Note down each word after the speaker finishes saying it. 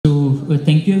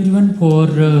thank you everyone for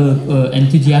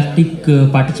enthusiastic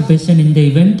participation in the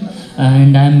event,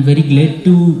 and I am very glad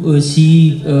to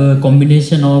see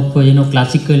combination of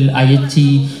classical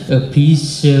IHC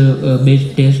FEES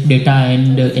based test data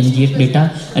and NGS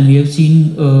data, and we have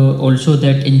seen also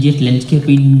that NGS landscape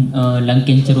in lung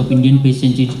cancer of Indian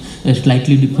patients is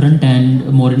slightly different,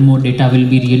 and more data will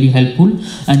be really helpful.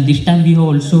 And this time we have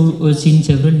also seen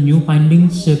several new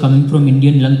findings coming from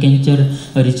Indian lung cancer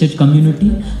research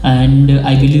community, and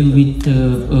I believe with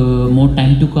more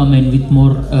time to come and with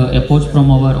more efforts from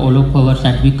all of our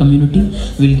scientific community,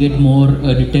 we'll get more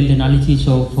detailed analysis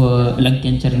of lung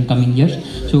cancer in coming years.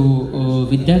 So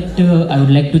with that, I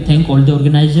would like to thank all the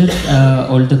organizers,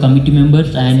 all the committee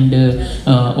members, and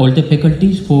all the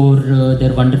faculties for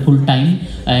their wonderful time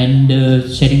and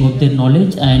sharing of their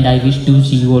knowledge, and I wish to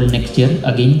see you all next year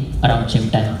again around same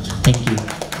time. Thank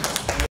you.